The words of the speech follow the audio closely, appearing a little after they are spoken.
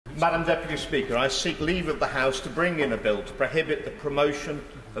Madam Deputy Speaker, I seek leave of the House to bring in a bill to prohibit the promotion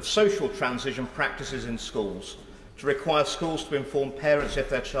of social transition practices in schools, to require schools to inform parents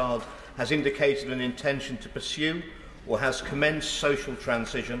if their child has indicated an intention to pursue or has commenced social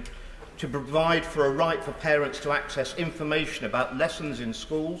transition, to provide for a right for parents to access information about lessons in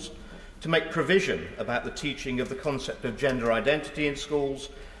schools, to make provision about the teaching of the concept of gender identity in schools,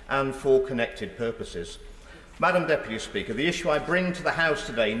 and for connected purposes. Madam Deputy Speaker, the issue I bring to the House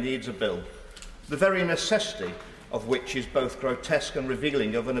today needs a bill, the very necessity of which is both grotesque and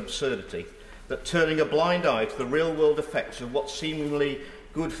revealing of an absurdity, that turning a blind eye to the real-world effects of what seemingly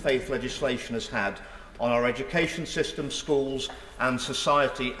good faith legislation has had on our education system, schools and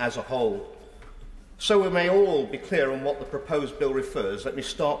society as a whole. So we may all be clear on what the proposed bill refers, let me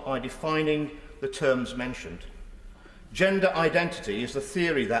start by defining the terms mentioned. Gender identity is the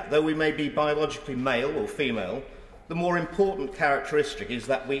theory that, though we may be biologically male or female, the more important characteristic is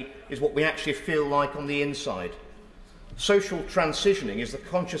what we actually feel like on the inside. Social transitioning is the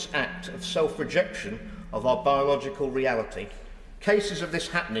conscious act of self-rejection of our biological reality. Cases of this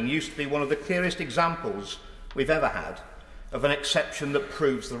happening used to be one of the clearest examples we've ever had of an exception that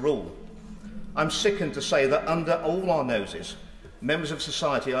proves the rule. I'm sickened to say that under all our noses, members of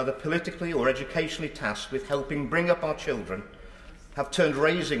society, either politically or educationally tasked with helping bring up our children, have turned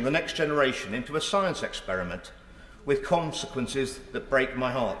raising the next generation into a science experiment with consequences that break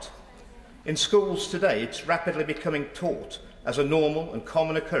my heart. In schools today, it's rapidly becoming taught as a normal and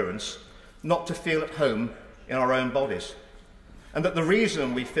common occurrence not to feel at home in our own bodies, and that the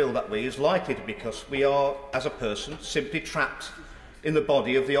reason we feel that way is likely to be because we are, as a person, simply trapped in the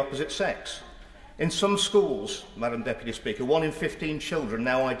body of the opposite sex. In some schools, Madam Deputy Speaker, 1 in 15 children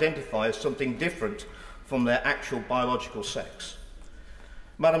now identify as something different from their actual biological sex.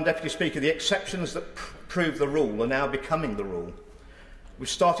 Madam Deputy Speaker, the exceptions that prove the rule are now becoming the rule. We've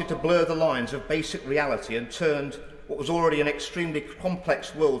started to blur the lines of basic reality and turned what was already an extremely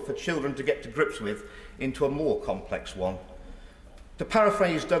complex world for children to get to grips with into a more complex one. To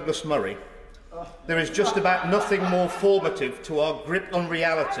paraphrase Douglas Murray, there is just about nothing more formative to our grip on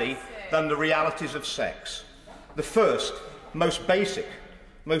reality than the realities of sex. The first, most basic,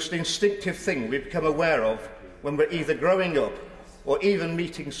 most instinctive thing we become aware of when we're either growing up or even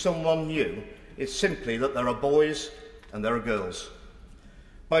meeting someone new is simply that there are boys and there are girls.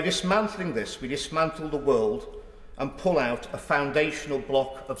 By dismantling this, we dismantle the world and pull out a foundational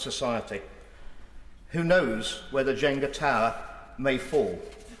block of society. Who knows where the Jenga tower may fall,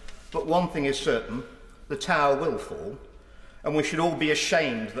 but one thing is certain, the tower will fall, and we should all be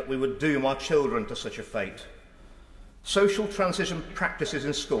ashamed that we would doom our children to such a fate. Social transition practices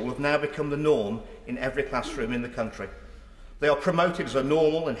in school have now become the norm in every classroom in the country. They are promoted as a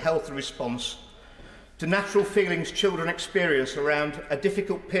normal and healthy response to natural feelings children experience around a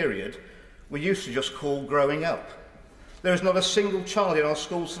difficult period we used to just call growing up. There is not a single child in our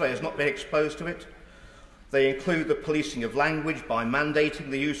schools today who has not been exposed to it. They include the policing of language by mandating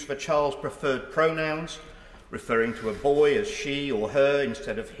the use of a child's preferred pronouns, referring to a boy as she or her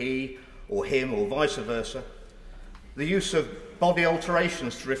instead of he or him or vice versa, the use of body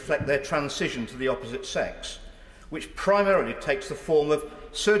alterations to reflect their transition to the opposite sex, which primarily takes the form of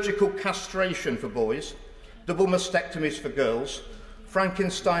surgical castration for boys, double mastectomies for girls,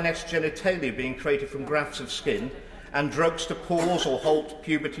 Frankenstein-esque genitalia being created from grafts of skin, and drugs to pause or halt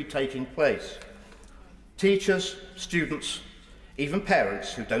puberty taking place. Teachers, students, even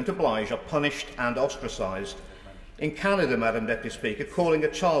parents who don't oblige are punished and ostracised. In Canada, Madam Deputy Speaker, calling a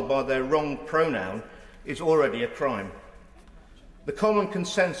child by their wrong pronoun is already a crime. The common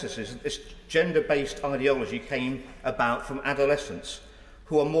consensus is that this gender-based ideology came about from adolescents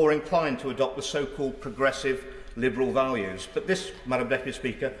who are more inclined to adopt the so-called progressive liberal values. But this, Madam Deputy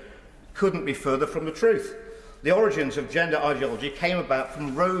Speaker, couldn't be further from the truth. The origins of gender ideology came about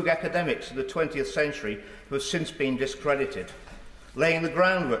from rogue academics of the 20th century who have since been discredited, laying the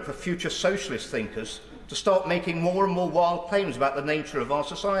groundwork for future socialist thinkers to start making more and more wild claims about the nature of our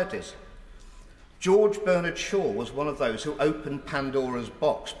societies. George Bernard Shaw was one of those who opened Pandora's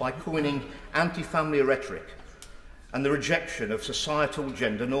box by coining anti-family rhetoric and the rejection of societal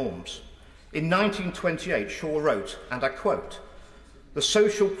gender norms. In 1928, Shaw wrote, and I quote, "The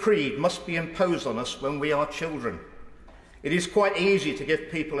social creed must be imposed on us when we are children. It is quite easy to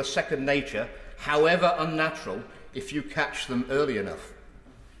give people a second nature, however unnatural, if you catch them early enough."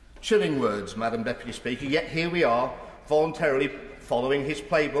 Chilling words, Madam Deputy Speaker, yet here we are, voluntarily following his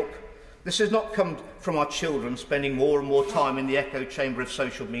playbook. This has not come from our children spending more and more time in the echo chamber of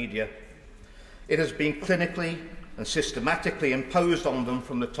social media. It has been clinically and systematically imposed on them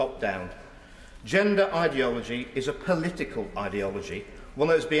from the top down. Gender ideology is a political ideology, one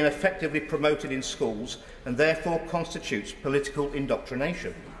that is being effectively promoted in schools and therefore constitutes political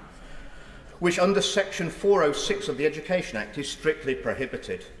indoctrination, which under Section 406 of the Education Act is strictly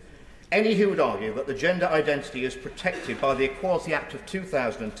prohibited. Any who would argue that the gender identity is protected by the Equality Act of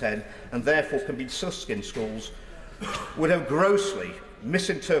 2010 and therefore can be discussed in schools would have grossly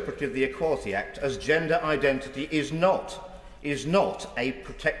misinterpreted the Equality Act, as gender identity is not a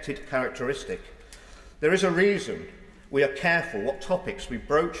protected characteristic. There is a reason we are careful what topics we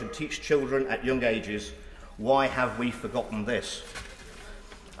broach and teach children at young ages. Why have we forgotten this?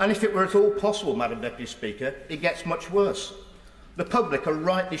 And if it were at all possible, Madam Deputy Speaker, it gets much worse. The public are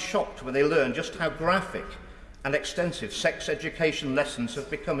rightly shocked when they learn just how graphic and extensive sex education lessons have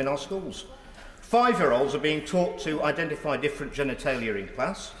become in our schools. 5-year-olds are being taught to identify different genitalia in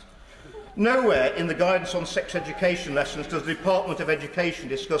class. Nowhere in the guidance on sex education lessons does the Department of Education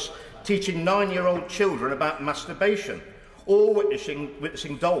discuss teaching 9-year-old children about masturbation or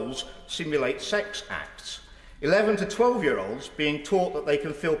witnessing dolls simulate sex acts. 11 to 12-year-olds being taught that they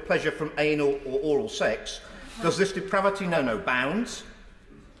can feel pleasure from anal or oral sex. Does this depravity know no bounds?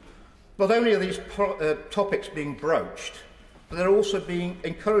 Not only are these topics being broached, but they're also being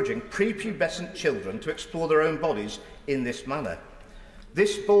encouraging prepubescent children to explore their own bodies in this manner.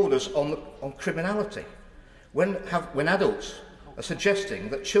 This borders on criminality, when adults are suggesting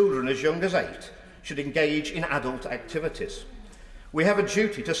that children as young as 8 should engage in adult activities. We have a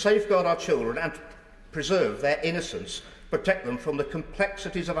duty to safeguard our children and preserve their innocence, protect them from the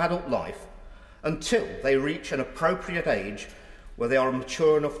complexities of adult life until they reach an appropriate age where they are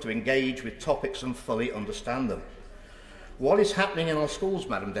mature enough to engage with topics and fully understand them. What is happening in our schools,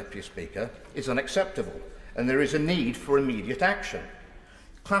 Madam Deputy Speaker, is unacceptable, and there is a need for immediate action.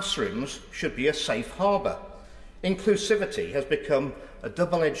 Classrooms should be a safe harbour. Inclusivity has become a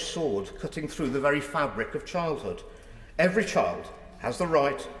double-edged sword cutting through the very fabric of childhood. Every child has the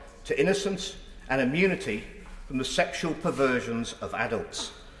right to innocence and immunity from the sexual perversions of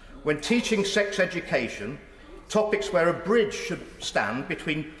adults. When teaching sex education, topics where a bridge should stand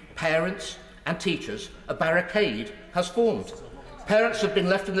between parents and teachers, a barricade has formed. Parents have been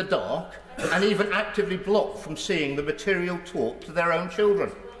left in the dark and even actively blocked from seeing the material taught to their own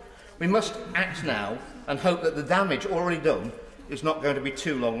children. We must act now and hope that the damage already done is not going to be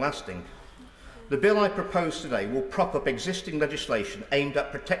too long-lasting. The bill I propose today will prop up existing legislation aimed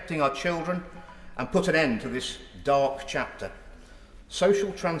at protecting our children and put an end to this dark chapter.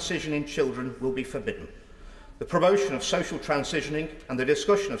 Social transition in children will be forbidden. The promotion of social transitioning and the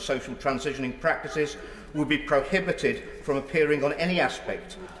discussion of social transitioning practices will be prohibited from appearing on any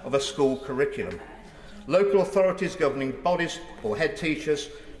aspect of a school curriculum. Local authorities, governing bodies or head teachers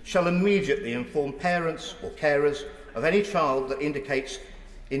shall immediately inform parents or carers of any child that indicates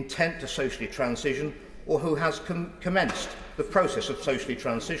intent to socially transition or who has commenced the process of socially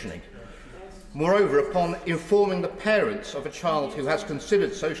transitioning. Moreover, upon informing the parents of a child who has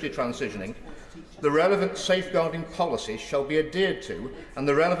considered socially transitioning, the relevant safeguarding policies shall be adhered to and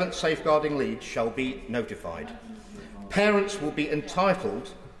the relevant safeguarding lead shall be notified. Parents will be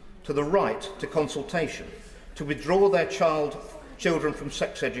entitled to the right to consultation, to withdraw their children from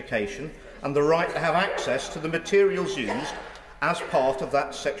sex education, and the right to have access to the materials used as part of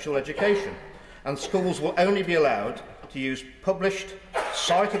that sexual education. And schools will only be allowed to use published,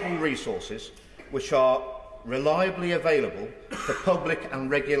 citable resources which are reliably available for public and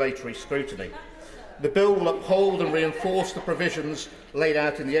regulatory scrutiny. The bill will uphold and reinforce the provisions laid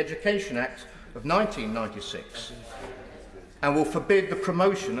out in the Education Act of 1996 and will forbid the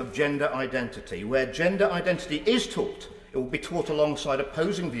promotion of gender identity. Where gender identity is taught, it will be taught alongside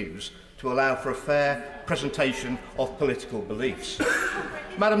opposing views to allow for a fair presentation of political beliefs.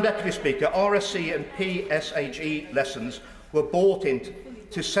 Madam Deputy Speaker, RSC and PSHE lessons were brought in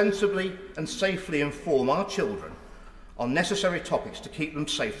to sensibly and safely inform our children on necessary topics to keep them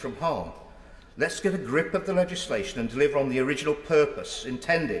safe from harm. Let's get a grip of the legislation and deliver on the original purpose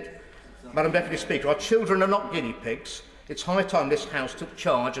intended. Madam Deputy Speaker, our children are not guinea pigs. It's high time this House took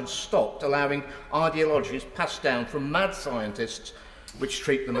charge and stopped allowing ideologies passed down from mad scientists which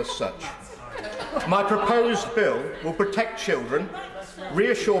treat them as such. My proposed bill will protect children,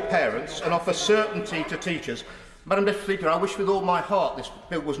 reassure parents and offer certainty to teachers. Madam Deputy Speaker, I wish with all my heart this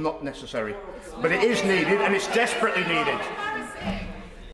bill was not necessary, but it is needed and it's desperately needed.